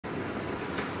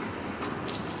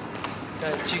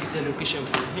check the location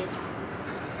from here.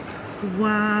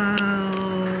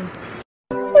 Wow.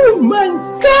 Oh my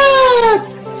God!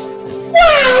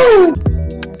 Wow!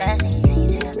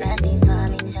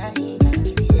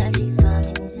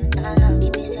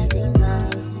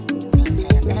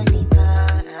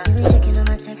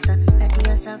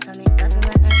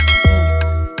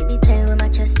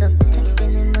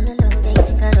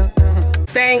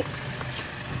 Thanks.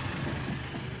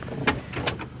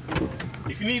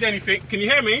 If you need anything, can you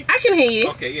hear me? I can hear you.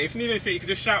 Okay, yeah, if you need anything, you can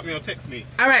just shout me or text me.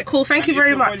 Alright, cool. Thank you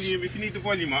very much. If you need the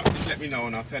volume up, just let me know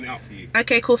and I'll turn it up for you.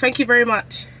 Okay, cool. Thank you very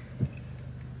much.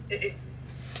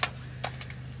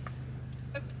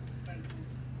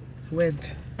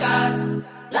 Weird. Last,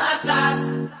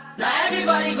 now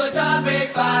everybody go to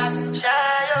breakfast.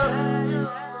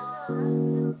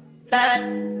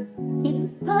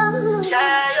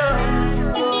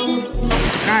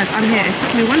 Guys, I'm here. It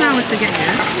took me 1 hour to get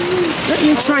here. Let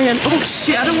me try and... Oh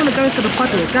shit, I don't want to go into the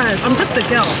puddle. Guys, I'm just a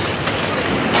girl.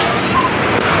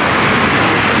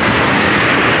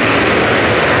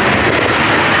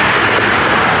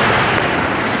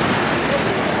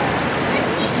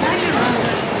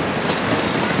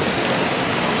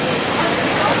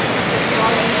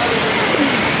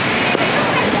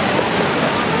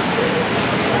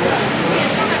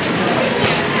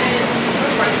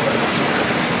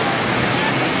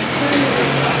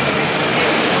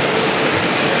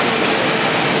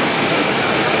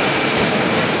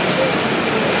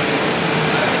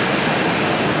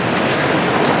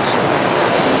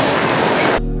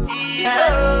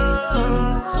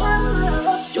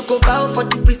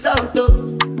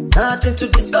 Nothing to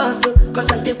discuss,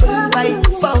 cause I did win by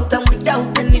default and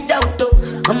without any doubt.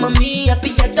 I'm a me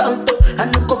happy adult. I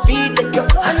no go feed the girl,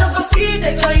 I no go feed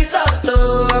the girl is out.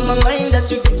 I'm a mind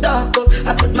that's you talk.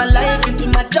 I put my life into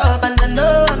my job and I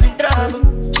know I'm in trouble.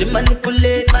 She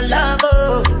manipulate my love.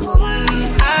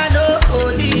 I know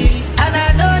holy and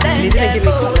I know that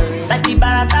devil. Like the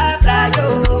Baba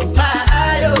Frayo, my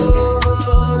ayo,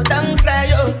 don't cry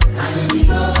yo.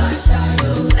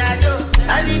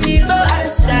 And the people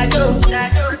and shadow,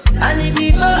 and the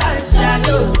people and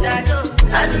shadow,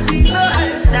 and the people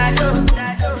and shadow, and the people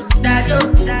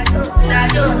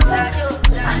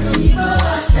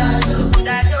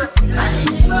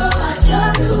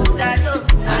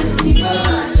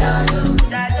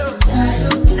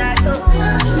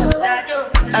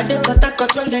I did what I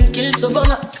got when them kills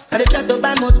Obama. I did try to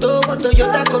buy moto, one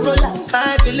Toyota Corolla.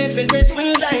 My feelings been they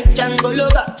swing like Django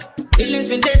Lover. Feelings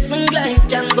been they swing like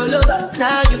Django Lover.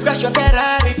 Now you crash your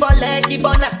Ferrari for Leggy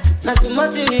Bona. Now so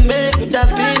much you make you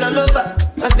have been all over.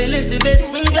 My feelings today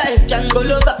swing like Django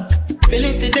Lover.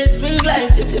 Feelings today swing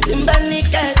like Timbani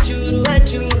at you.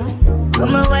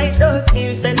 I'm a white dog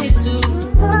in Fenisu.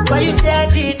 Why you say I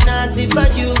did nothing for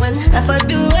you when if I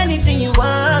do anything you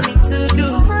want me to do?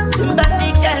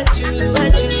 Timbani at you.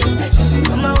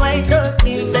 I'm a white dog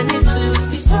in Fenisu.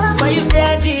 Why you say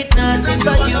I did nothing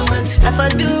for you when if I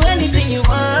do anything you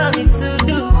want me to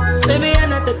do? Maybe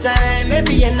another time,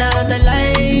 maybe another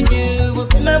life. You will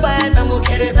be my wife and we'll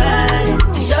get it right.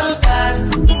 Young past,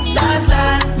 last.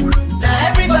 Now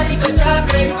everybody go to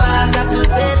breakfast. Have to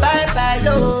say bye-bye,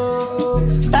 yo.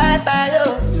 Bye-bye, yo.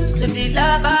 To the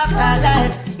love of my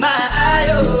life. My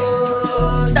ayo,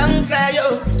 don't cry,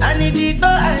 yo. And the people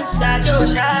and shadow.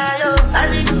 And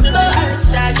the people and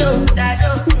shadow.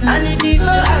 And the people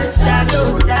and shadow.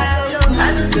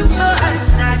 And the people and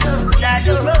shadow.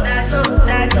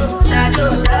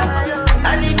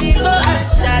 And the people and shadow. And the people and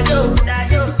shadow.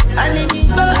 And the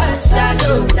people and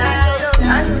shadow.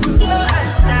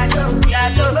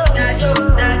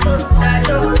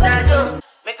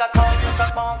 Make a call, make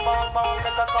a bong, bong, bong,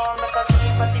 make a call, make a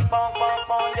keep a deep bong, bong,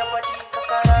 bong, your body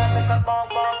kakara, make a bong,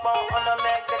 bong, bong, on a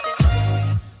make it.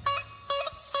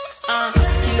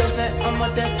 Kilo fait, on m'a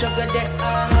tête, chocolat,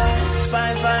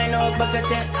 fine, oh, bucket,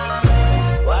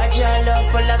 watch your love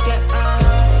for like it,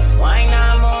 why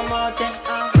not more,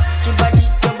 your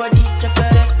body,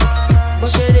 chocolate,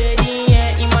 bush it ready,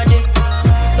 yeah, imade,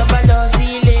 double dose,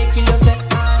 kilo fait,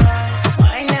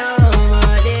 why now, my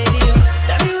lady,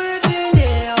 tell me what's in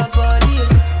there, body,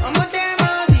 I'm a damn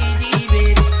easy,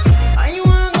 baby, and you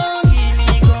want gon' give me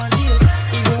control,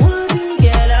 even one thing,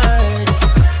 girl, already,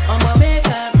 I'ma make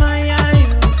up my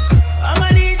you, I'ma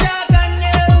need your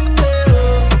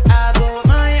I go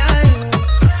my you,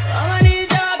 I'ma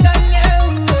need your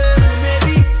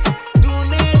maybe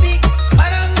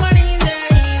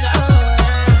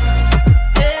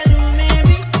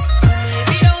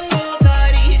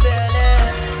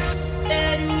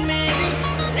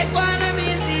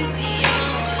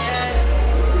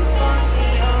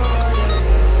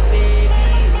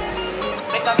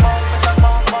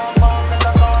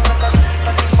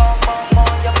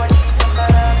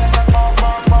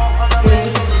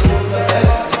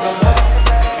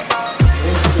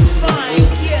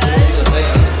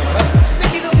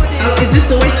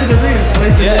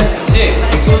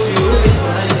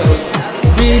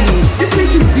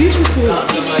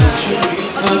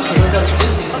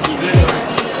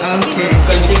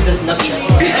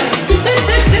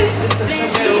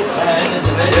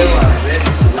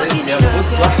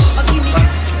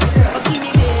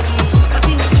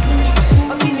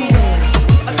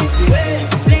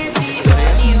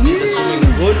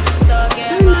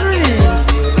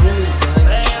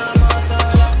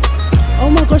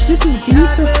gosh, this is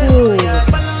beautiful.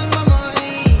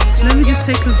 Let me just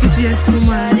take a video for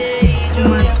my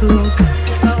vlog.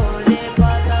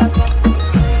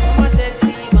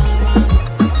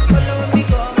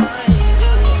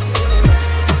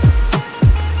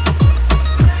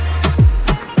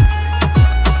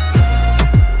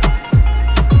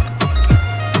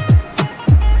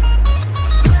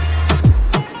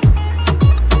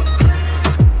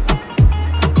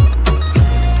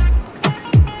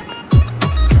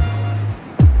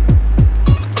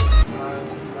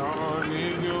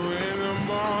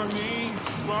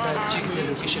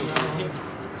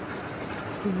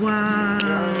 Wow.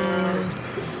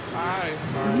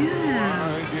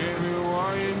 Yeah.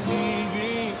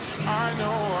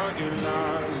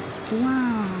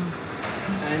 Wow.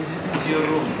 And this is your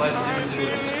room,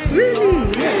 500. Really?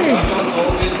 Yeah.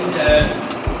 Open the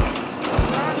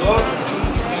door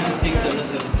and take the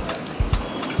other.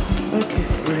 Okay.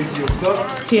 Where is your car?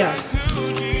 Here.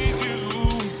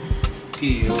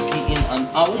 Okay, your key in and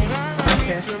out.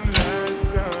 Okay.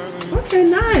 Okay,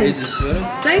 nice.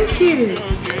 Thank you.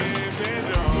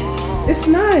 It's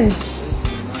nice.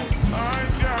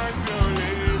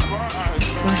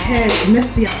 My hair is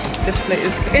messy. This plate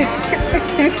is good.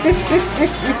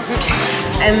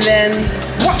 And then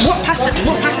what pasta?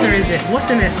 What pasta is it? What's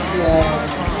in it?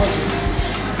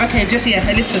 Okay, just a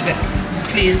little bit,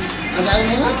 please.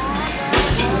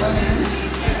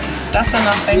 That's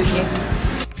enough. Thank you.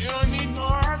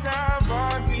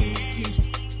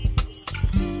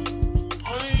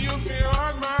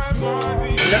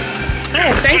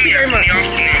 Hey, thank you very much.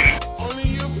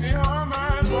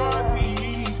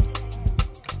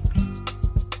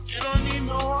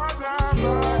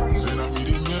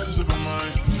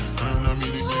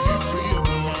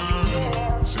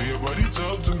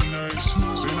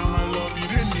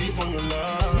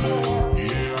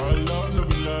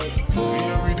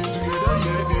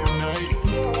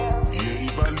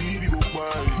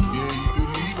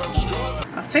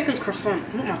 I've taken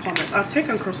croissant, not my comments. I've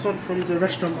taken croissant from the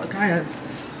restaurant, but guys,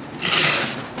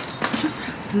 just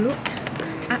look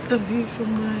at the view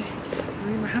from my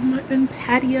room. I have my own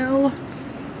patio.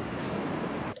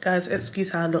 Guys, excuse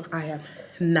how I look. I am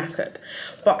knackered.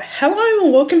 But hello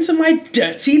and welcome to my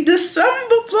dirty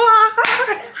December vlog.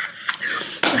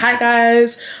 Hi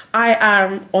guys, I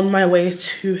am on my way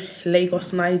to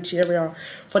Lagos, Nigeria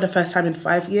for the first time in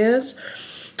 5 years.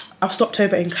 I've stopped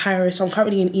over in Cairo, so I'm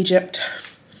currently in Egypt.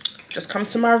 Just come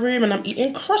to my room and I'm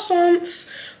eating croissants.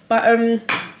 But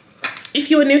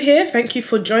if you're new here, thank you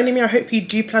for joining me. I hope you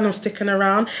do plan on sticking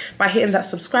around by hitting that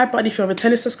subscribe button. If you're a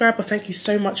returning subscriber, thank you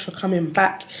so much for coming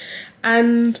back.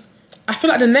 And I feel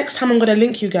like the next time I'm gonna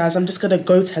link you guys, I'm just gonna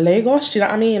go to Lagos. Do you know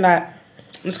what I mean? Like,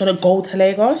 I'm just gonna go to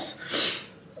Lagos.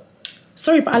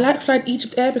 Sorry, but I like flying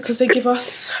Egypt Air because they give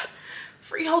us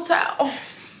free hotel.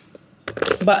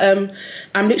 But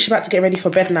I'm literally about to get ready for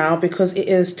bed now because it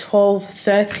is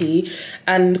 12:30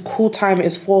 and call time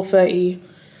is 4:30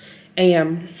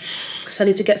 AM. So I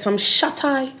need to get some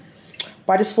shut-eye.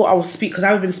 But I just thought I would speak because I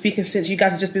haven't been speaking since you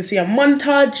guys have just been seeing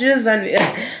montages and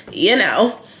you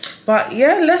know. But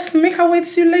yeah, let's make our way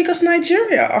to Lagos,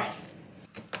 Nigeria.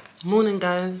 Morning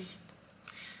guys.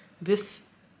 This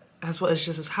is what has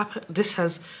just happened. This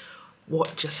is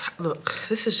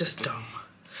just dumb.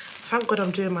 Thank God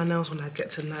I'm doing my nails when I get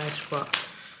to Nige, but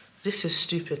this is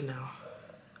stupid now.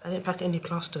 I didn't pack any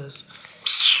plasters.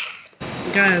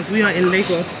 Guys, we are in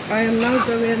Lagos. I am now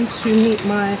going to meet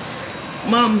my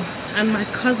mum and my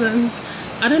cousins.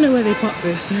 I don't know where they put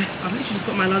this. I've literally just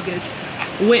got my luggage,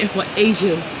 waiting for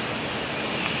ages.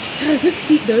 Guys, this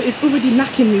heat though is already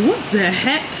knacking me. What the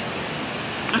heck?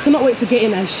 I cannot wait to get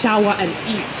in and shower and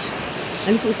eat.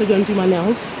 And it's also going to do my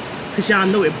nails because y'all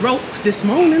know it broke this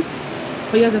morning.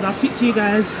 But yeah guys, I'll speak to you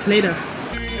guys later.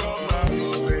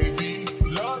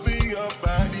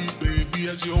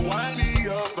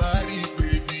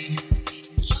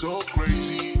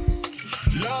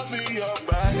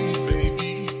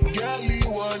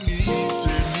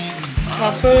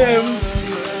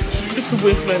 It's a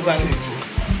boyfriend bag.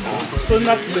 So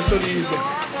not to be so easy.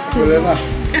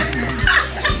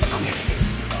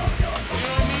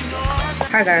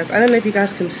 Hi guys, I don't know if you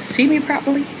guys can see me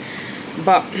properly,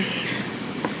 but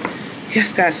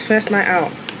yes guys, first night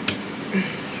out.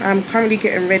 I'm currently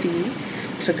getting ready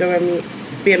to go and meet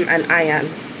Bim and Ayan.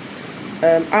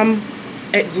 I'm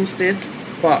exhausted,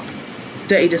 but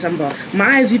dirty December.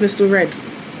 My eyes even still red.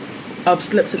 I've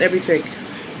slept and everything.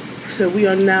 So we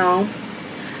are now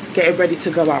getting ready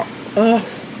to go out.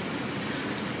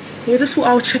 Yeah, just thought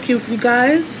I'll check in with you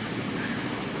guys.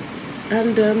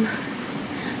 And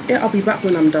yeah, I'll be back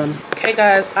when I'm done. Okay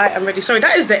guys, I am ready. Sorry,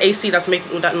 that is the AC that's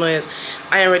making all that noise.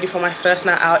 I am ready for my first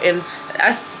night out in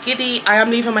as giddy. I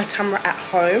am leaving my camera at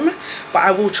home, but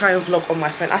I will try and vlog on my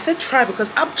phone. I said try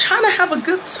because I'm trying to have a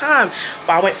good time,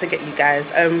 but I won't forget you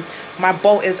guys. My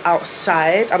boat is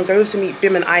outside. I'm going to meet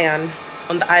Bim and Ayan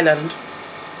on the island,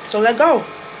 so let's go.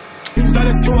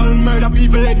 Intellectual murder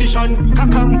people edition.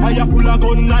 Kakam fire full of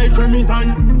gun like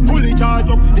Remington. Fully charged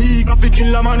up, he got fi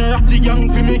kill a man. Ratty gang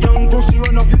fi me gang, pussy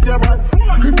run up if you want.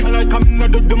 Kryptonite coming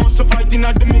out of the muscle fighting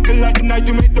at the middle of the night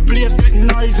to make the place get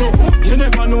noisy. You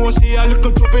never know, see a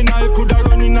little juvenile coulda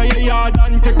run in a yard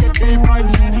and take a 3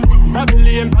 pints.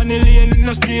 Babylon, Panellian in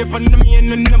the street, and the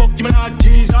main and the buck him and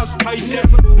Jesus Christ.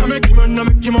 No make him run, no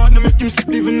make him out, no make him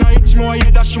sleep. Even night, more yeah,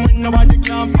 dash him when nobody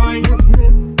can find us.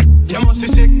 You must be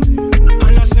sick.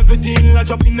 And a 17, I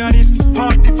drop in a this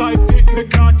 45 feet, me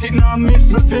caught it, now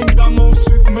miss. Me finger move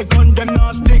swift, me gun them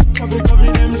now stick. Cover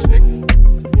them sick.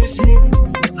 It's me.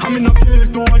 Coming up kill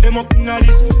 2 of them up in a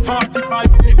this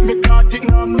 45 feet, me caught it,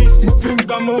 now miss. Me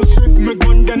finger move swift, me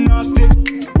gun them now stick.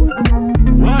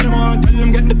 Why them want tell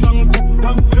them get the tongue cooked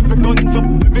up. Every gun's up,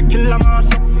 every killer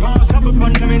mass up. Mass have a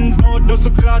band them in out, does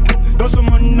a clot up. Does a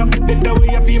man up, dead the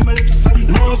way I feel my lips.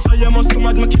 No, so you must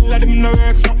mad, my killer them no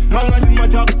works up. Long as him a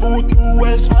jack food, 2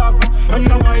 wells walk up. And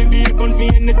now I be gun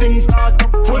for anything start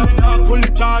up. Fully lock, fully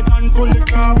charge and fully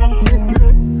carb up.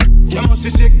 You must be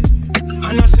sick.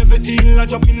 And a 17, I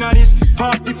drop in a this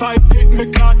 45 feet, me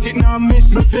caught it, now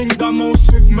miss. Me finger move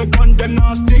swift, me gun them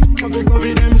now stick. Cover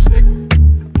them sick.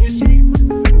 It's me.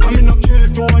 Coming up kill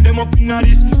 2 of them up in a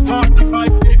this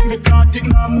 45 feet, me caught it,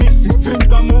 now miss. Me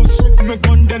finger move swift, me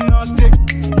gun them now stick.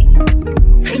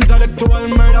 Intellectual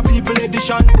murder people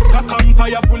edition. Kakam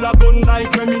fire full of gun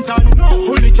like Remington.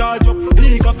 Fully charge up,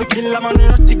 he got fi kill a man.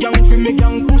 Ratty gang fi me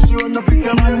gang, pussy run up if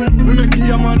you man. Me make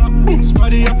you a man up,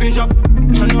 body a fish up.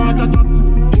 And heart attack,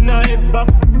 in a head back,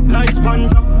 like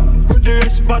sponge up. Put the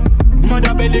rest back,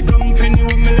 mother belly company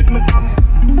when me let me stop.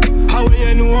 How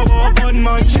you know about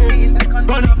gunman shit?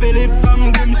 Gonna feel it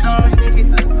from them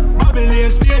started. Babylon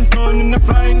staying town in the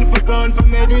frying for gun for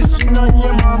medicine and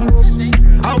your mom.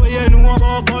 How you know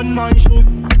about gunman shit?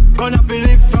 Gonna feel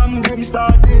it from them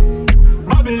started.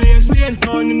 Babylon staying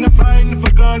town in the frying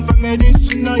for gun for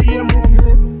medicine and your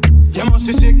mom. You must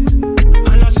be sick.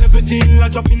 And a 17, I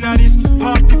drop in a this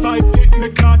 45 feet, me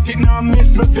caught it, now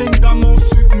miss. Me finger move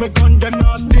swift, me gun them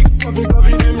now stick. Cover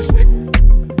them sick.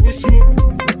 It's me.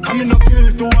 Coming up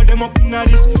kill 2 of them up in a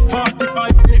this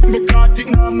 45 feet, me caught it,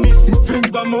 now miss. Me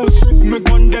finger move swift, me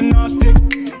gun them now stick.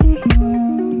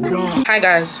 Hi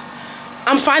guys,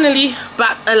 I'm finally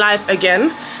back alive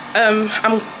again.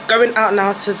 I'm going out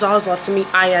now to Zaza to meet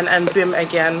Ayan and Bim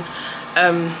again.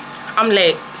 I'm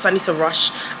late, so I need to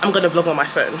rush. I'm gonna vlog on my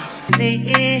phone. See,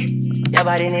 your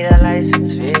body need a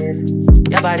license fit.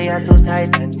 Your body are too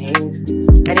tight and neat.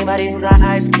 Anybody who got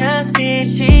eyes can't see.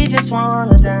 She just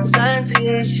wanna dance and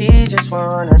tease. She just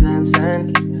wanna dance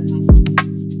and tease me.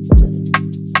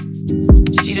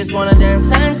 She just wanna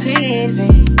dance and tease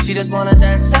me. She just wanna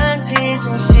dance and tease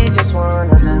me. She just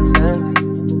wanna dance and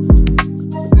tease me.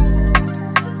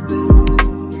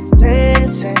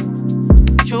 Listen,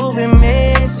 you've been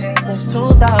missing since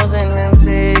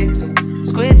 2016.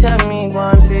 Squid tell me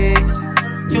one fix.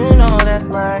 You know that's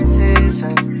my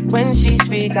sister. When she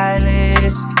speak, I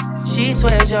listen. She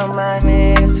swears you're my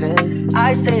missus.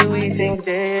 I say we think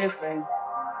different.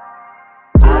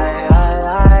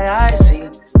 I see.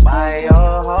 By your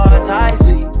heart, I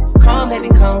see. Come, baby,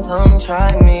 come,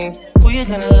 try me. Who you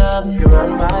gonna love if you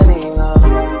run by me, love?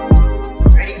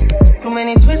 Ready? Too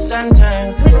many twists and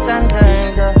turns,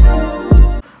 girl.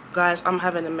 Guys, I'm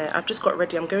having a minute. I've just got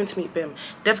ready. I'm going to meet Bim.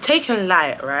 They've taken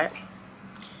light, right?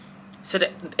 So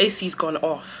the AC's gone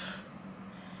off.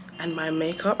 And my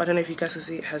makeup, I don't know if you guys can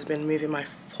see, it has been moving. My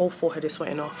whole forehead is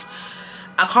sweating off.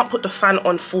 I can't put the fan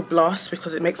on full blast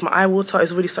because it makes my eye water.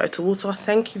 It's already started to water.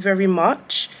 Thank you very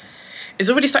much. It's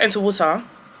already starting to water.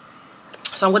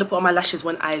 So I'm going to put on my lashes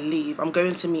when I leave. I'm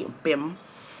going to meet Bim.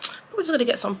 We're just going to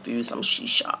get some food, some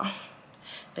shisha.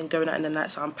 Then going out in the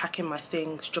night. So I'm packing my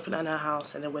things, dropping it in her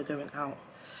house, and then we're going out.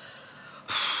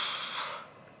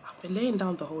 I've been laying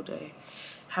down the whole day.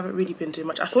 Haven't really been doing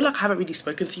much. I feel like I haven't really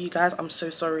spoken to you guys. I'm so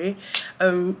sorry.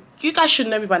 You guys should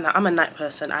know me by now. I'm a night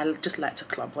person. I just like to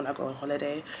club when I go on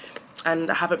holiday.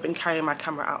 And I haven't been carrying my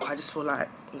camera out. I just feel like,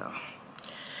 no.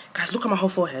 Guys, look at my whole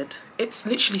forehead. It's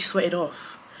literally sweated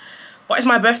off. But it's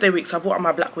my birthday week, so I bought on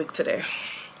my black wig today.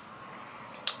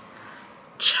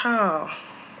 Ciao.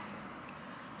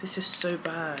 This is so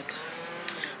bad.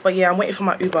 But yeah, I'm waiting for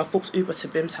my Uber. I've booked Uber to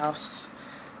Bim's house.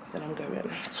 Then I'm going.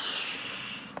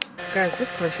 Guys,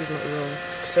 this car is not real.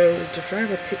 So the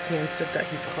driver picked me and said that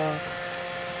his car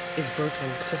is broken.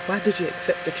 So why did you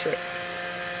accept the trip?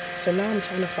 So now I'm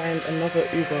trying to find another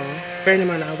Uber. Bearing in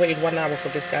mind I waited 1 hour for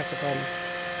this guy to come.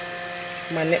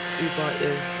 My next Uber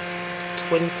is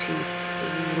 23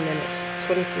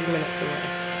 minutes away.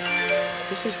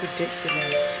 This is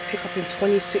ridiculous. Pick up in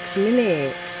 26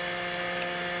 minutes.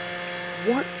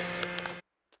 What?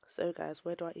 So guys,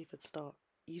 where do I even start?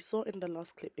 You saw in the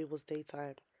last clip it was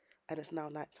daytime and it's now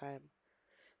nighttime.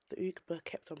 The Uber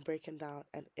kept on breaking down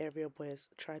and area boys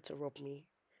tried to rob me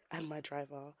and my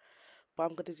driver. But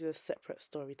I'm going to do a separate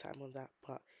story time on that.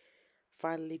 But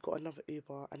finally got another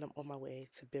Uber and I'm on my way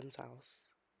to Bim's house.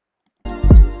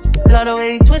 Love the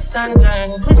way you twist and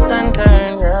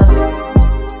turn, yeah.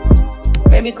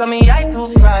 Baby, call me eye to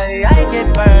fry, I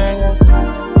get burned.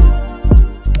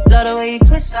 Love the way you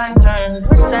twist and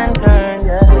turn,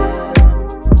 yeah.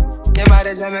 Your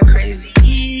body drive me crazy.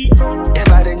 Your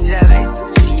body need a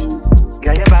license fee.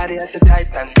 Got your body at the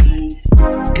Titan heat.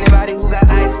 Anybody who got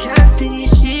eyes can't see.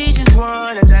 She just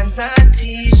wanna dance and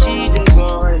tease. She just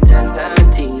wanna dance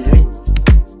and tease me.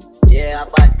 Yeah,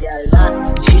 but yeah,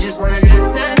 lot. She just wanna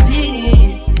dance and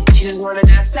tease. She just wanna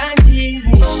dance and tease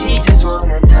me. She just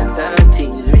wanna dance and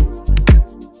tease me.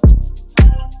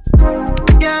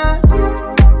 Yeah,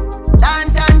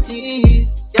 dance and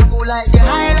tease. You fool like the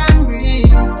Highland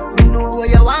breeze. You know what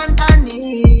you want and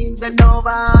need. Bend over,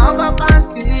 hug up and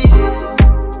squeeze.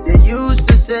 They used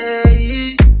to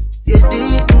say you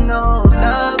didn't know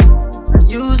love. I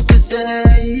used to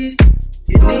say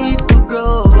you need to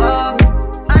grow up.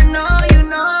 I know you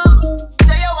know.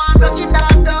 Say you want to touch it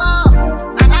up though.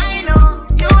 And I know,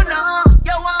 you know.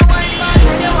 You want wine back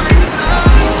and you want some.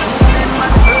 Remember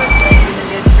the first time we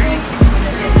get drinking, we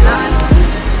get land.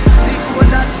 Before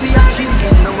that we are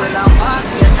drinking, no well I'm back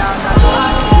here down that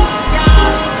party. Yeah,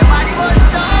 your body was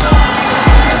so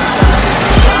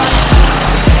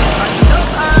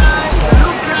bad.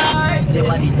 Your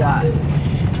body died.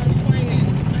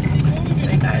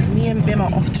 So guys, me and Bim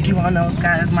are off to do our nails,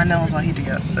 guys. My nails are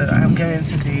hideous, so I'm going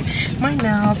to do my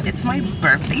nails. It's my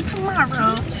birthday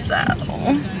tomorrow, so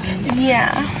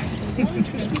yeah.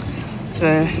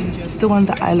 So still on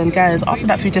the island, guys. After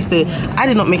that food yesterday, I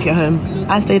did not make it home.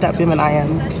 I stayed at Bim and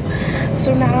Iam's.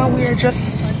 So now we're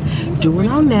just doing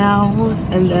our nails,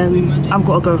 and then I've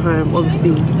got to go home,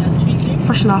 obviously,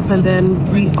 freshen up, and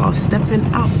then we are stepping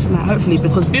out tonight, hopefully,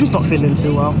 because Bim's not feeling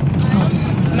too well.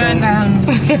 Amanda.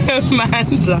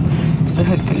 So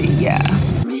hopefully, yeah.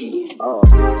 Oh,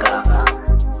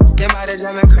 God. Your body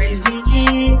drive me crazy.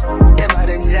 Your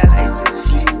body need a license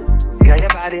fee. Got your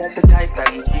body at the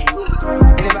Titan heat.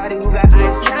 Anybody who got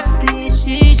eyes can't see.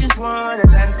 She just wanna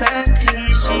dance and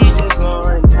tease. She just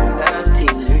wanna dance and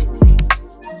tease.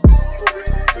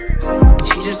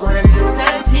 She just wanna dance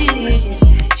and tease.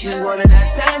 She just wanna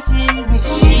dance and tease.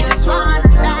 She just wanna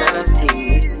dance and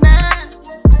tease.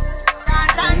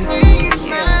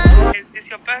 It's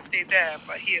your birthday there,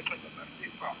 but here's not your birthday,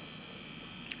 bro.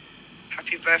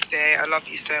 Happy birthday, I love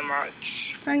you so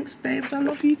much. Thanks, babes. I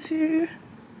love you too.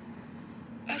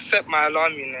 I set my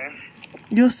alarm, you know.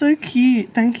 You're so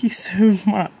cute. Thank you so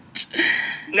much.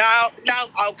 Now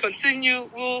I'll continue.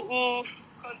 We'll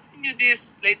continue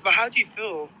this later. But how do you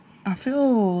feel? I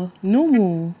feel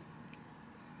normal.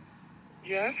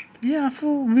 Yeah. Yeah, I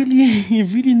feel really,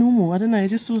 really normal. I don't know. It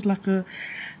just feels like a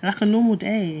normal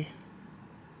day.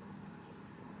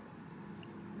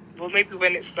 Well, maybe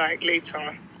when it's like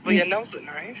later. But your nails look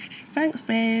nice. Thanks,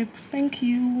 babes. Thank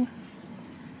you.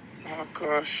 Oh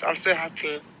gosh, I'm so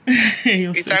happy.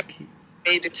 You're so cute.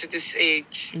 Made it to this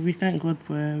age. We thank God,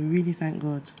 bro. We really thank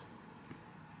God.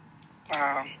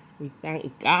 Wow. We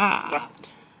thank God. Wow.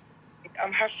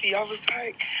 I'm happy. I was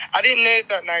like, I didn't know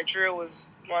that Nigeria was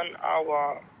 1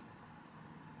 hour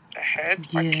ahead.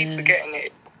 Yeah. I keep forgetting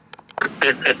it.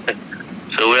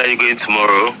 So where are you going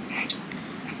tomorrow?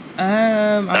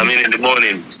 I mean in the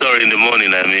morning. Sorry, in the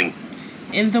morning, I mean.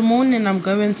 In the morning, I'm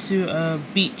going to a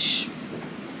beach.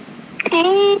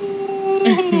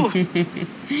 Ooh.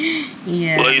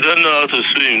 Yeah. Well, you don't know how to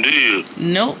swim, do you?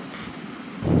 Nope.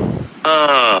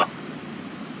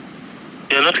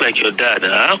 You're not like your dad.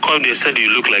 How come they said you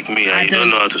look like me and you don't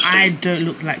know how to swim? I don't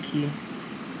look like you.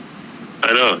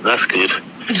 I know, that's good.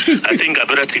 I think I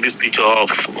better take this picture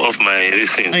off my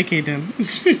thing. Okay then.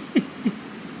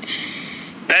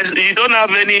 You don't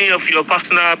have any of your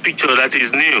personal picture that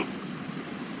is new.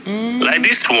 Like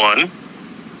this one.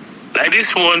 Like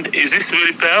this one. Is this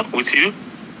very pale with you?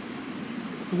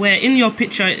 Where in your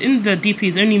picture, in the DP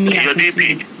is only me. Your DP.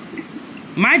 See.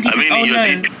 My DP. I mean, oh your no.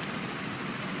 DP.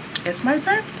 It's my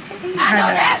birthday. I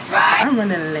know that's right. I'm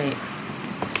running late.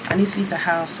 I need to leave the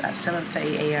house at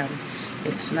 7:30 a.m.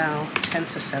 It's now 10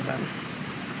 to 7.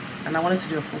 and I wanted to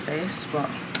do a full face, but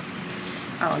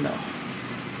I don't know.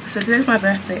 So today's my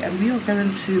birthday and we are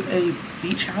going to a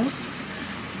beach house.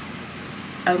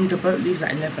 The boat leaves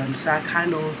at 11, so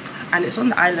and it's on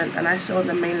the island and I stay on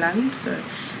the mainland, so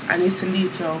I need to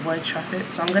leave to avoid traffic.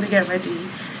 So I'm gonna get ready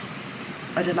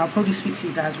and then I'll probably speak to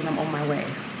you guys when I'm on my way.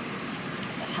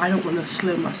 I don't want to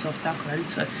slow myself down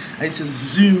because I need to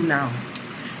zoom now.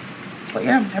 But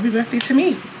yeah, happy birthday to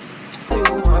me.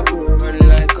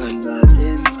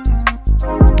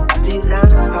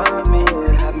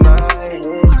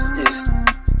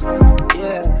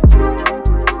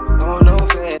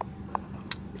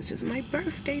 This is my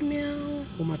birthday meal,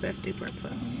 or my birthday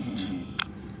breakfast.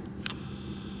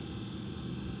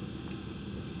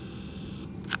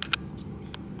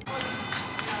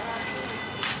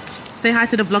 Say hi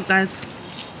to the vlog, guys.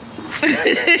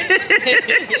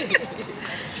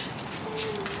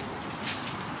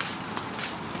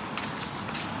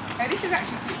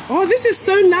 Oh, this is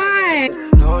so nice.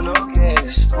 No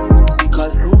cares.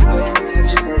 Because who cares?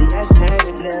 Just say yes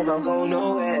and never go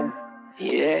nowhere.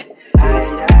 Yeah,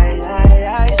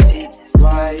 I see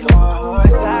why your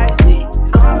heart's I see.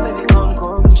 Come, baby,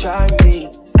 come, try me.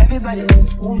 Everybody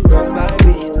run by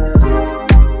me.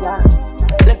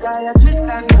 Look, I twist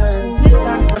and turn.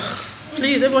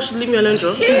 Please, everyone should leave me alone,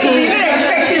 Joe. Yeah, you didn't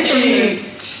expect it from me.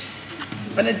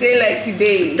 On a day like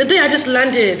today. The day I just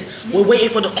landed, we're waiting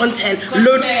for the content.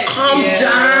 Load, calm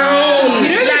down. You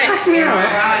know that cussed me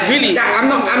out. Really? That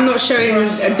I'm not showing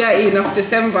a dirty enough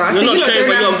December. You're not showing,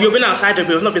 but you've been outside of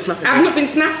me. I've not been snapping. I've not been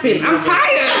snapping. I'm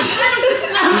tired.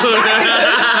 I'm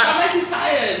actually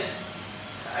tired.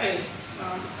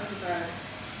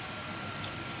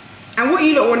 And what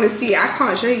you don't want to see, I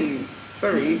can't show you.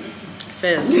 Sorry.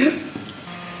 Fizz.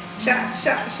 Shot.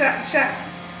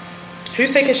 Who's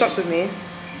taking shots with me?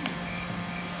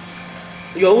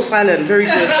 You're all silent. Very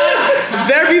good.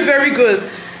 Very, very good.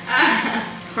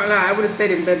 Can't lie, I would have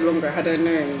stayed in bed longer had I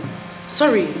known.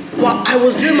 Sorry. Well, I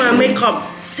was doing my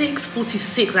makeup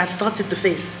 6:46. I had started the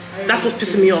face. That's what's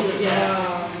pissing me off.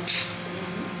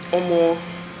 Yeah. Or more.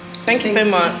 Thank you so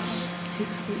much.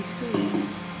 6:46.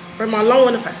 Bro, my alarm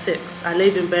went off at 6. I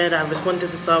laid in bed. I responded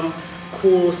to some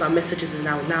calls, some messages, and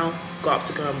now got up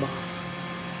to go and bath.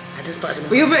 I didn't start.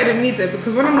 But you're better than me though,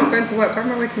 because when I'm not going to work, I'm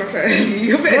not waking up early.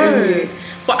 You're better than me.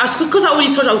 But because I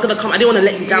already told you I was gonna come, I didn't want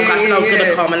to let you down. I said I was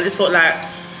gonna come, and I just felt like,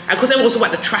 and because everyone was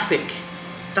about the traffic,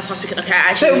 that's why I was thinking. Okay, I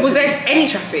actually. So was there any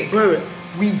traffic? Bro,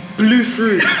 we blew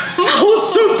through. I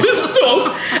was so pissed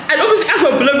off, and obviously as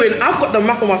we're blowing, I've got the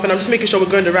map on my phone. I'm just making sure we're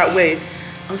going the right way.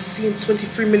 I'm seeing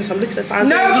 23 minutes. I'm looking at the time.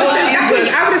 No, that's what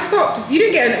I would have stopped. You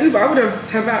didn't get an Uber. I would have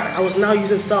turned back. I was now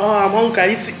using Star. Oh, I'm hungry. I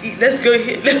need to eat. Let's go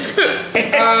here. Let's go. But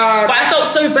I felt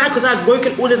so bad because I had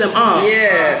woken all of them up.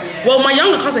 Yeah. Well, my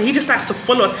younger cousin, he just likes to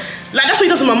follow us. Like that's what he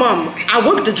does with my mum. I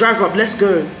woke the driver up. Let's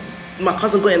go. My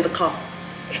cousin got in the car.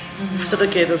 I said,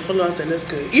 okay, then follow us and let's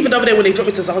go. Even the other day when they dropped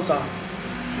me to Zaza,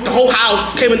 the whole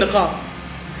house came in the car.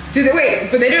 Do they wait?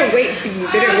 But they don't wait for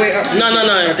you. They don't wait up.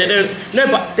 No, they don't. No,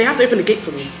 but they have to open the gate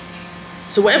for me.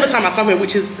 So whatever time I come here,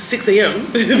 which is 6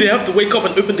 a.m, they have to wake up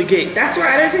and open the gate. That's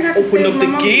why I don't think I can open up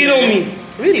the gate on me.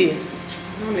 Really? I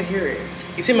want to hear it.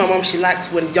 You see, my mom, she likes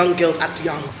when young girls act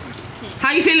young.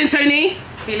 How you feeling, Tony?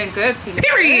 Feeling good.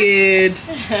 Period.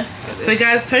 So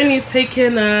guys, Tony's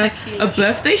taking a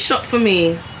birthday shot for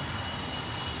me.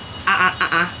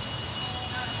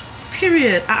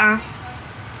 Period.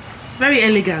 Very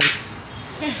elegant.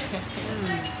 Can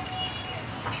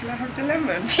I have the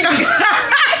lemon?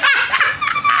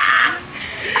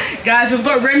 Guys, we've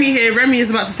got Remy here. Remy is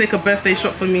about to take a birthday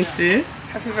shot for me too.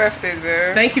 Happy birthday,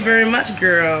 Zoe. Thank you very much,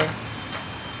 girl.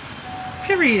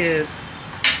 Period.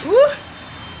 Woo.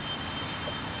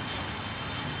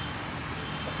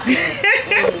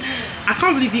 I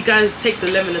can't believe you guys take the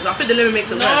lemon as well. I think the lemon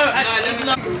makes it worse.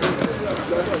 No.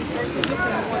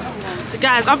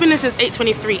 Guys, I've been here since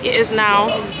 8:23. It is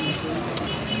now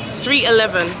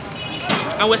 3:11.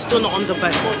 And we're still not on the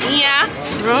boat. Yeah.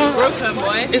 Bro. Broken,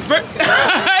 boy. It's broken.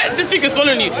 This thing is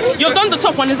swallowing you. You've done the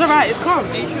top one, is alright, it's calm.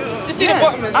 Just do the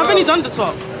bottom as well. I've only done the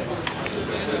top.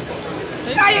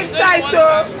 Tired,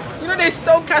 you know they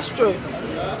stole Castro.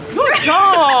 You're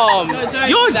dumb. No,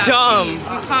 you're dumb.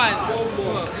 You can't.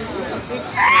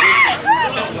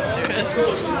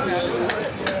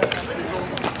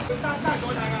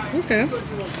 Okay.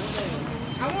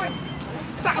 I want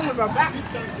something with my back.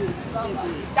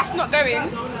 That's not going.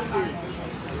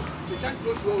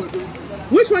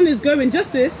 Which one is going?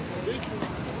 Just this?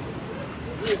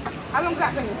 How long's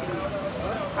that going to be?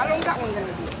 How long's that one going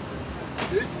to be?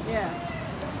 This? Yeah.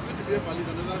 It's going to be for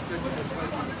another 30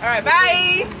 Alright,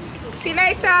 bye. See you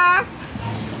later.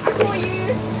 I'll call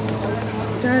you.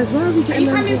 Guys, why are we getting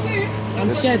on this? I'm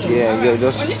scared. Yeah, you're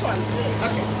just. On this one?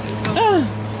 Okay.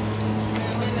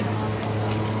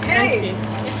 Hey! You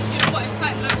know what? It's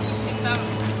quite low. You sit down.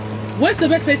 Where's the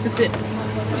best place to sit?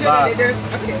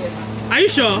 Okay. Are you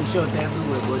sure? I'm sure they're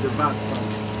everywhere, but the back.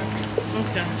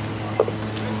 Okay.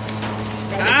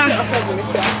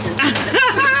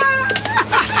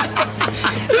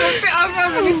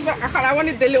 I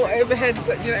wanted the little overhead.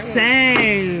 So, you know what I mean?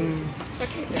 Same.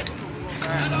 Okay.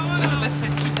 Where's the best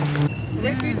place to sit?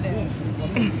 There's food there.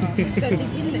 So dig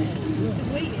in there. Just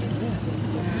waiting.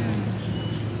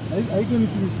 Are you going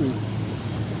to this place?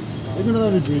 Are you going to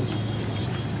have a bridge?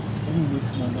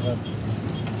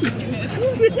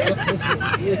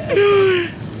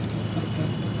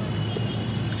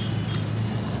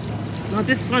 Now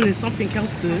this sun is something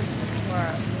else too.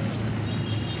 Wow.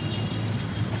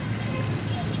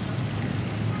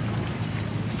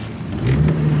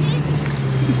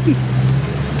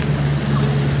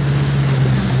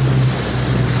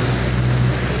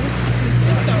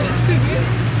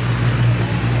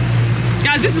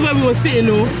 Guys, this is where we were sitting,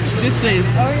 though. This place.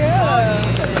 Oh yeah.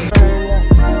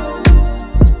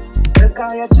 Look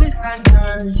how you twist and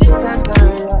turn,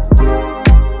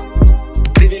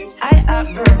 baby, I have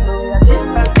learned how you twist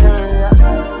and turn.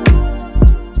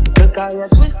 Look how you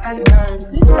twist and turn,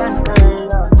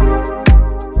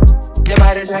 Your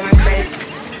body drive me crazy.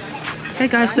 Hey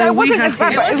guys, so we have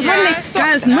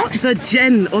guys, not the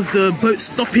gen of the boat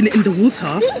stopping in the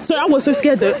water. So I was so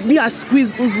scared that we had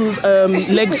squeezed Uzu's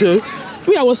leg though.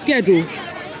 I was scared though.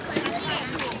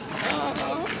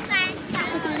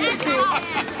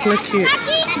 Look cute.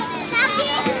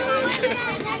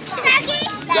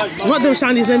 What the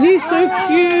Shandy's name? He's so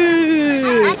cute.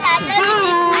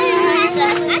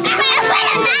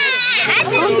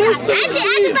 Oh, they're so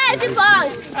cute.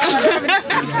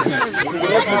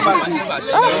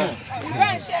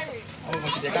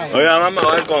 Oh yeah, Mama,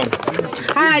 welcome.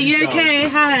 Hi, you okay?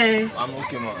 Hi. I'm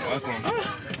okay, man. Welcome.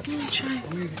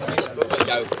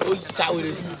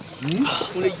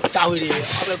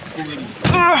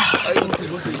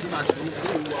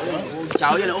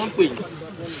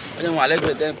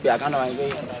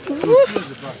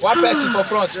 One person for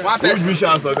front, one person.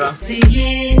 Your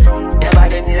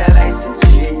body need a license.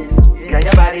 Yeah,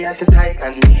 your body at the tight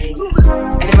and neat.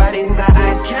 Anybody who got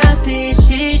eyes can't see.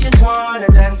 She just wanna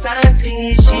dance and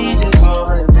tease. She just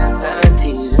wanna dance and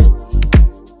tease me.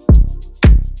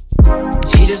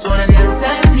 She just wanna dance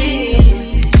and tease.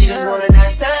 She just wanna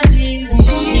dance and tease.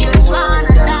 She just wanna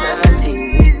dance and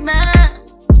tease me.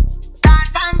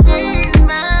 Dance and tease me.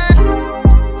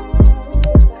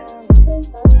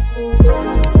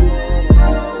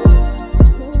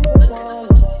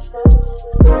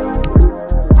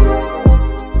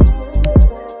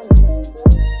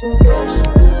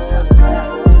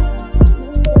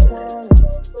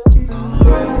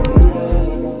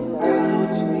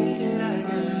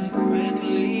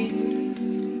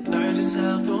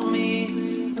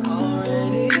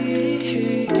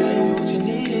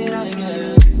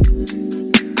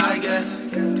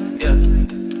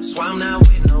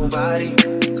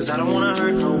 Cause I don't wanna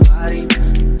hurt nobody.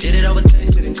 Did it over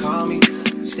text, didn't call me.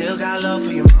 Still got love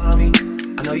for your mommy.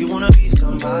 I know you wanna be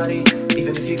somebody,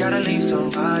 even if you gotta leave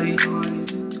somebody.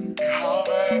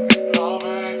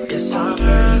 Yes, I'm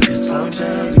hurt, yes, I'm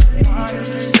jaded.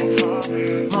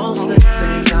 Most of the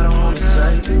things I don't wanna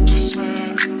say.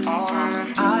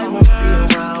 I won't be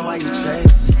around while you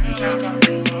chase.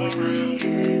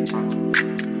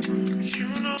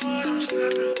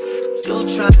 You'll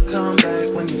try to come back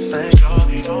when you faint.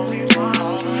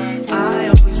 I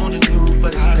always want the truth,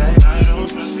 but it's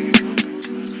dangerous.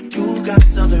 You got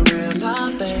something real,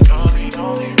 not fake.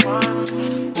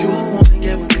 You wanna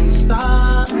get with me,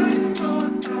 stop.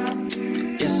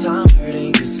 Yes, I'm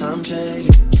hurting, yes, I'm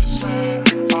jaded.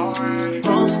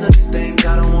 Most of these things I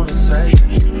don't wanna say.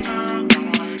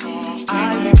 I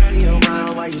won't be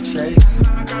around while you chase.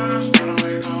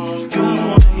 You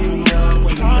wanna hear me up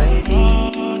when you make it.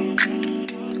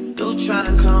 Try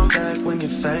to come back when you're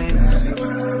famous.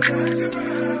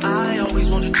 I always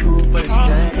want the truth, but it's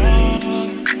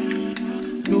dangerous.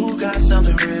 You got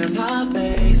something real, not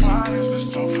basic.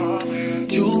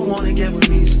 You wanna get with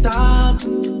me, stop.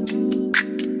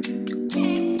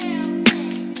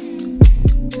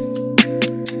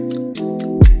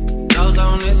 Those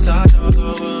on this side, those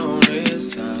over on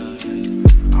this side.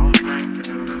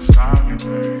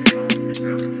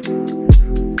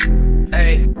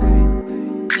 Hey.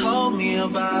 Told me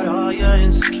about all your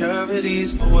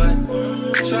insecurities for what?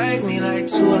 Dragged me like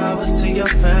 2 hours to your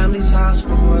family's house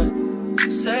for what?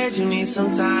 Said you need some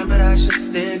time, but I should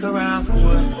stick around for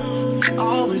what?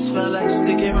 Always felt like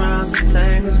sticking around's the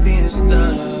same as being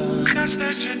stuck. That's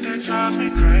that shit that drives me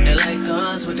crazy. And like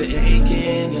guns with the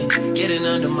aching, yeah, getting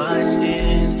under my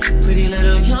skin. Pretty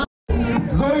little young.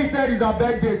 Zoe said it's her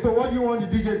birthday, so what do you want the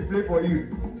DJ to play for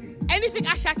you? Anything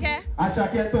Ashake.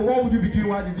 Ashake, so what would you be doing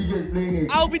while the DJ is playing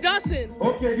it? I'll be dancing.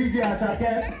 Okay, DJ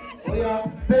Ashake. Oh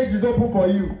yeah, stage is open for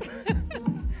you.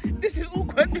 This is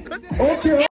awkward because...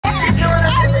 Okay.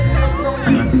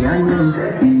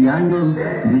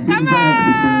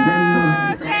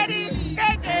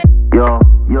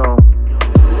 Yo,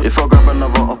 if I grab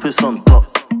another up, it's on top.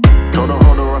 Told her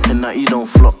hold her up and that he don't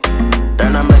flop.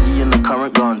 Then I'm Maggie in the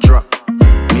current gun drop.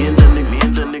 Me and the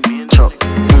nigga chop.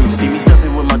 Steamy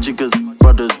stepping with my jiggers,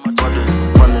 brothers,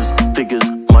 runners, figures.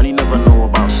 Money never know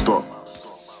about stop.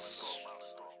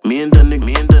 Me and the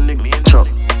nigga chop.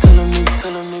 Tell him,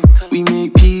 we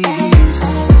make peace.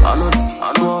 I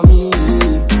know me.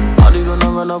 How they gonna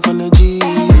run up on the G?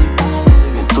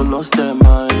 To lost their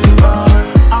minds.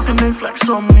 How can they flex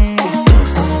on me? Don't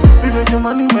stop. We making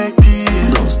money, make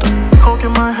peace. Don't stop. Coke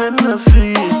in my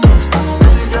Hennessy. Don't stop.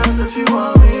 She dances, she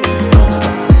want me. Don't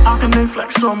stop. How can they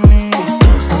flex on me?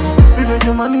 Don't stop. We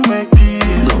making money, make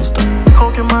peace. Don't stop.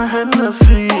 Coke in my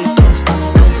Hennessy. Don't stop.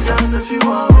 She dances, she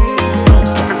want me. Don't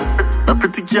stop. A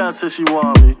pretty girl says she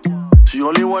want me. She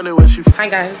only want it when she. Hi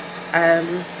guys,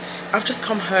 I've just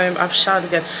come home. I've showered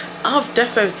again. I've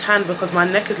defo tanned because my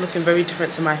neck is looking very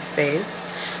different to my face.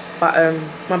 But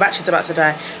my battery's about to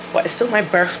die. But it's still my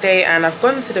birthday and I've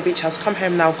gone to the beach house, come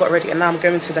home now, got ready, and now I'm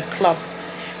going to the club.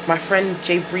 My friend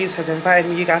Jay Breeze has invited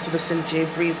me. You guys will listen to Jay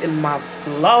Breeze in my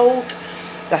vlog.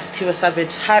 That's Tiwa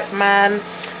Savage Hype Man.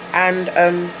 And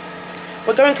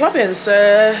we're going clubbing, so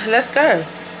let's go.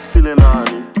 Feeling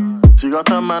naughty. She got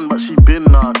a man, but she been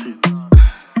naughty.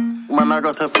 Man, I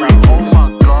got her flat. Oh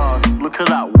my god, look at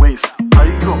that waist. How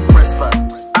you got breast back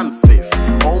and face?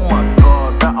 Oh my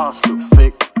god, that ass look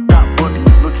fake. That body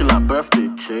looking like birthday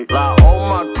cake. Like, oh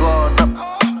my god, that...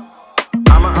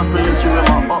 I'ma have to link you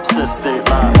in my obsessed state.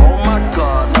 Like, oh my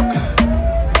god, that...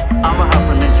 I'ma have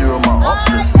to link you in my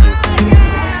obsessed state.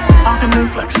 How can they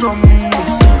flex on me?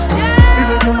 Don't stop. We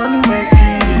making money, make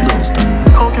peace. Don't stop.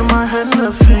 Coke in my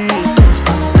Hennessy. Don't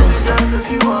stop. She dances,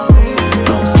 she want me.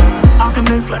 Don't stop. How can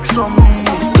they flex on me?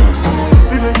 Don't stop.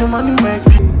 We making money, make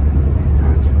peace.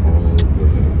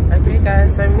 Okay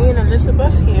guys, so me and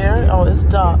Elizabeth here. Oh, it's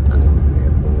dark.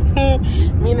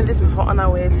 Me and Elizabeth are on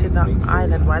our way to the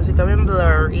island. Why is it going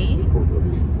blurry?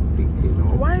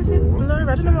 Why is it blurry?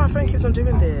 I don't know why my phone keeps on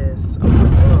doing this. Oh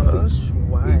my gosh,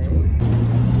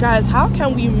 why? Guys, how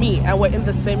can we meet and we're in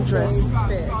the same dress?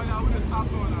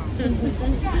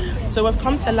 So we've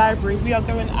come to library. We are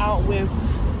going out with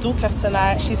Dorcas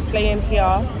tonight. She's playing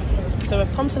here. So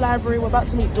we've come to library. We're about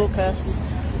to meet Dorcas.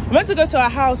 We meant to go to our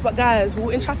house, but guys, we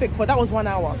were in traffic for, that was 1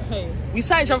 hour. Hey, we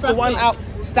sat in traffic for 1 hour,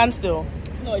 standstill.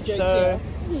 No joke. So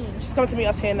she's coming to meet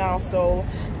us here now. So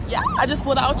yeah, I just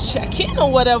thought I'll check in or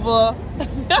whatever.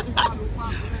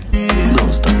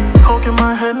 Don't stop. Coke in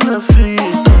my Hennessy.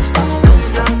 Don't stop.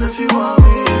 She dances, she want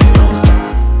me. Don't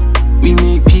stop. We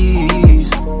make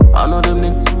peace. I know them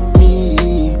need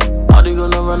me. How they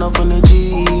gonna run up on the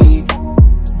G?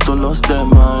 So lost their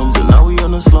minds and now we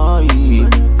on the slide.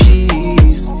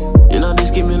 Peace. You know they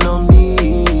scheming on me.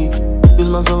 These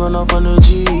man's will run up on the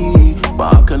G,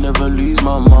 but I can never lose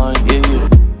my mind. Yeah.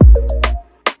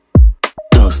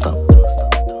 Don't stop. Don't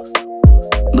stop.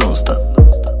 Don't stop.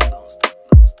 Don't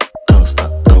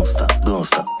stop. Don't stop. Don't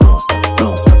stop. Don't stop.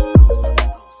 Don't stop.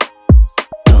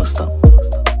 Don't stop.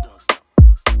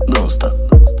 Don't stop.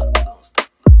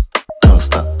 Don't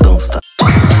stop. Don't stop.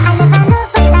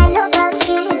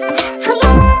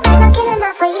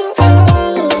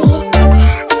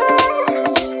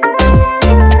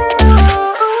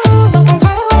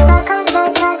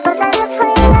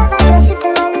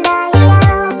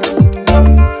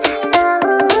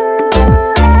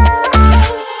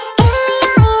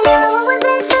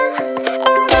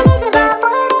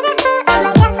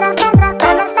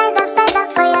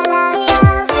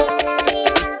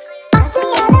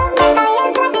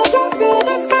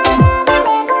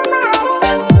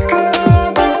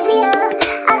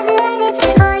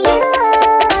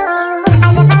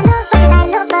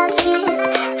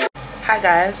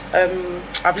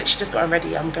 I've literally just gotten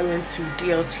ready. I'm going to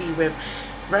DLT with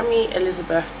Remy,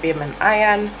 Elizabeth, Bim and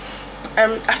Ian.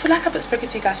 I feel like I haven't spoken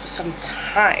to you guys for some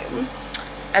time,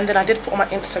 and then I did put on my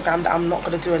Instagram that I'm not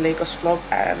going to do a Lagos vlog,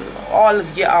 and all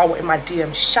of y'all were in my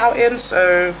DM shouting,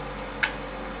 so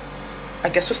I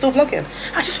guess we're still vlogging.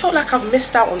 I just felt like I've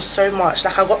missed out on so much.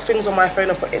 Like, I got things on my phone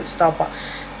and put Insta, but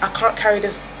I can't carry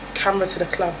this camera to the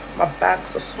club. My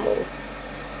bags are small.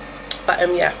 But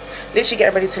yeah, literally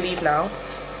getting ready to leave now.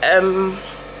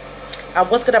 I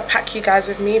was gonna pack you guys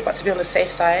with me, but to be on the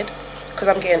safe side, because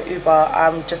I'm getting Uber,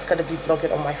 I'm just gonna be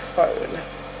vlogging on my phone.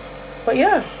 But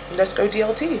yeah, let's go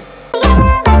DLT.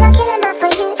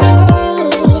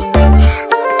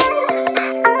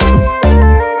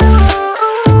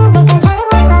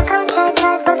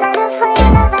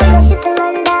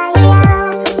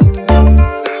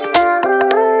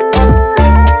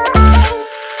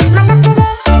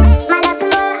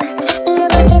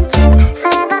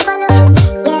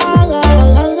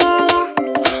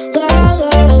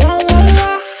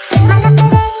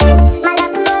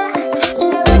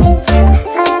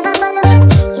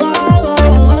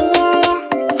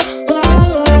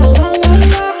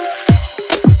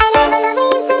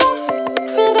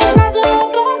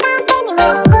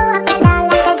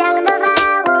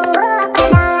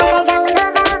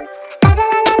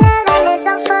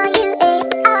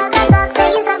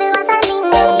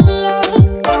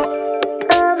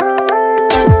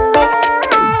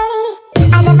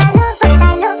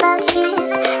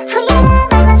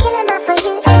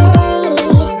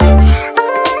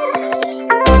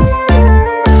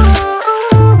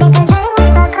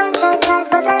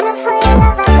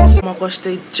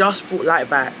 They just brought light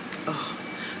back. Ugh.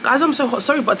 Guys, I'm so hot.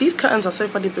 Sorry, but these curtains are so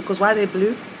funny because why are they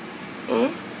blue?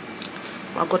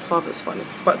 My godfather's funny.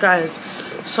 But guys,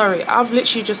 sorry, I've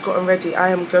literally just gotten ready. I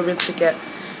am going to get,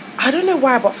 I don't know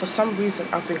why, but for some reason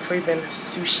I've been craving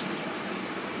sushi.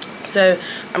 So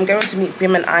I'm going to meet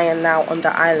Bim and Ian now on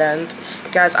the island.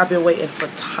 Guys, I've been waiting for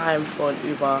time for an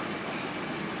Uber.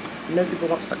 No Uber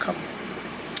wants to come.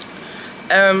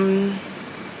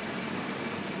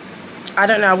 I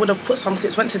don't know, I would have put some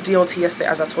clips. Went to DLT yesterday,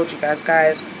 as I told you guys.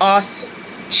 Guys, ass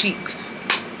cheeks.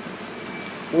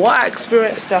 What I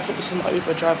experienced there, I think this is my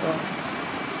Uber driver.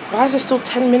 Why is it still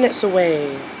 10 minutes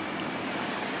away?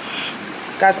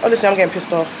 Guys, honestly, I'm getting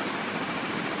pissed off.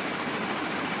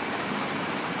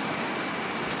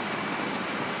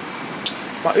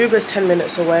 My Uber's 10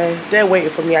 minutes away. They're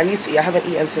waiting for me. I need to eat. I haven't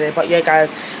eaten today. But yeah,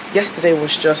 guys, yesterday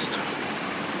was just...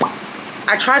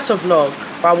 I tried to vlog,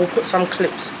 but I will put some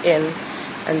clips in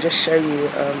and just show you.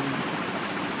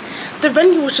 The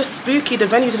venue was just spooky. The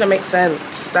venue didn't make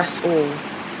sense. That's all.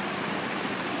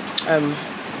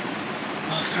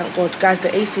 Oh, thank God, guys.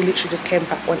 The AC literally just came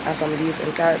back on as I'm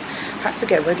leaving. Guys, had to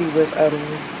get ready with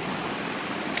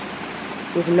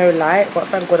no light, but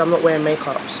thank God I'm not wearing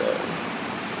makeup. So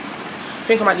I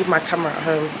think I might leave my camera at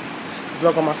home,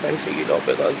 vlog on my phone for you though,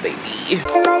 because baby.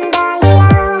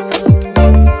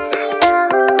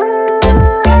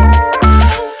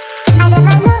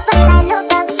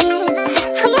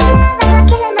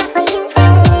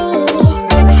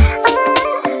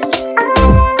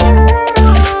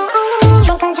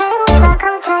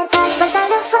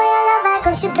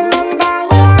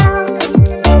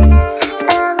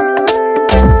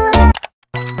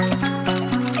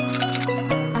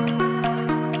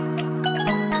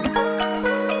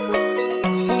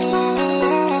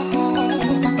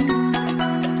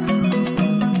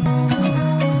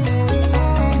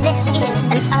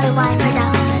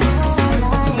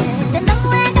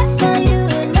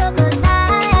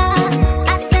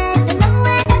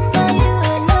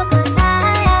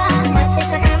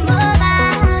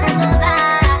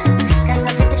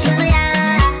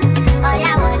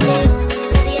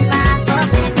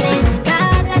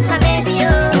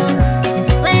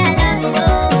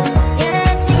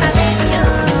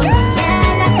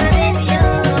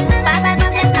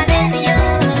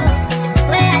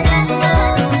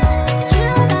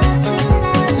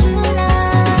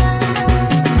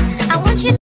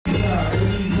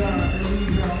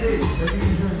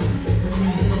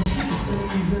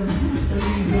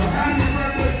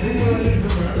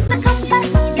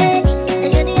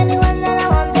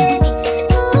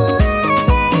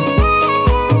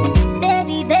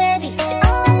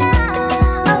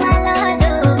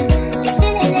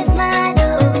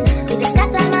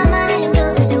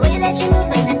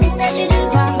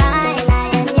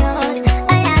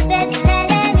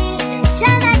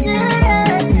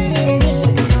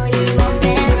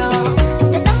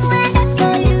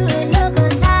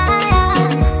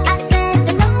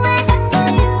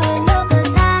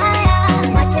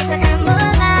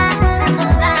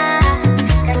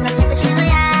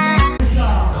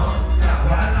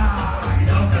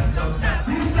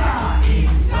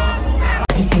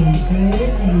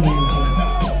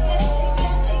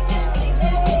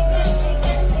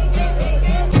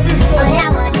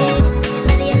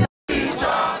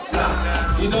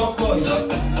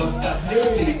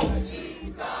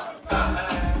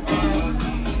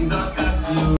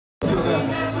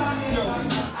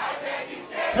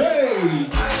 Hey!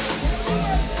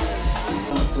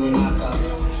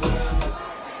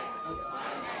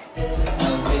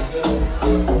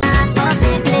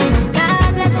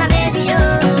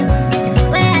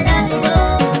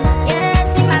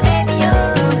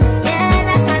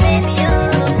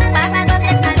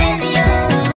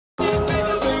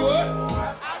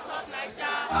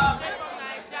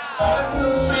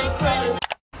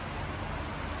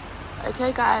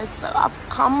 Okay guys, so I've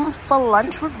come for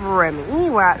lunch with Remy.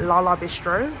 We're at Lala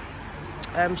Bistro.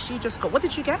 She just got, what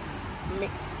did you get?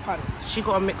 Mixed punch. She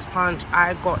got a mixed punch.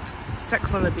 I got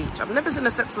Sex on the Beach. I've never seen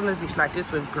a Sex on the Beach like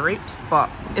this with grapes, but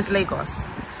it's Lagos.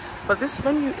 But this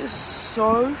menu is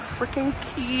so freaking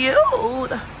cute.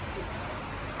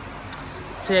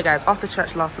 So yeah guys, after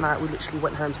church last night, we literally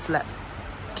went home, slept.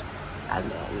 And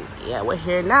then yeah, we're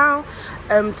here now.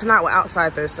 Tonight we're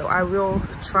outside though, so I will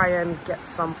try and get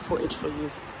some footage for you.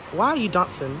 Why are you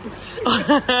dancing?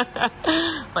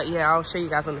 But yeah, I'll show you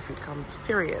guys when the food comes,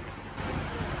 period.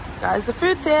 Guys, the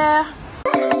food's here.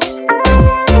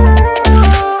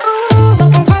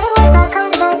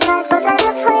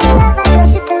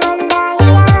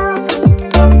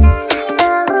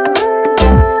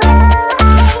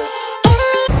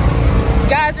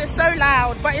 Guys, it's so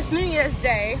loud, but it's New Year's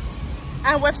Day.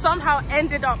 And we've somehow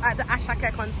ended up at the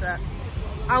Ashake concert.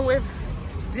 I'm with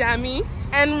Dami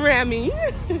and Remy.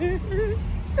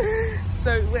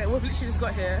 So we've literally just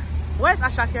got here. Where's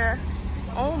Ashake?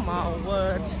 Oh my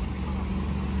word.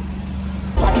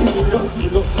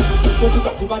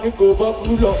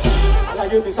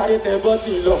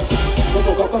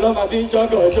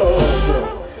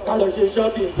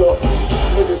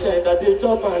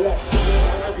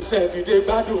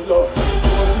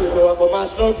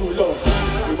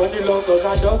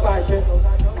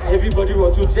 Everybody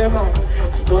want to tell me, I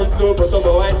don't know, but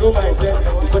I know myself.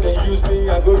 Before they use me,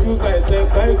 I go use myself.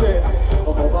 By then, I'm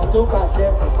about to pass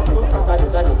them.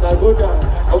 I go down.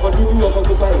 I'm going to do what I'm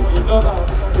going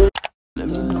to. Let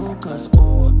me know, cause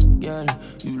oh, girl,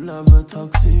 you love a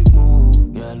toxic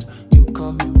move, girl. You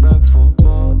coming back for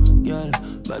more, girl.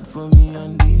 Back for me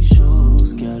on these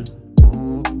shows, girl.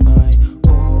 Oh my,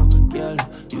 oh, girl,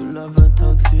 you love a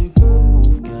toxic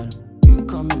move, girl. You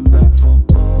coming back for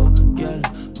more, girl.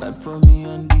 Back for me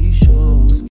on these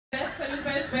shows. Best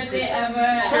 21st birthday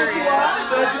ever. 21.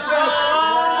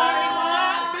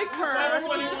 Big purr.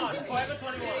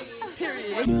 21.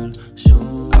 Period. Girl,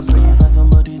 show. I pray you find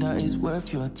somebody that is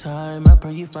worth your time. I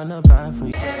pray you find a vibe for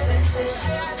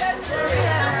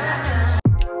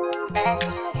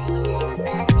you.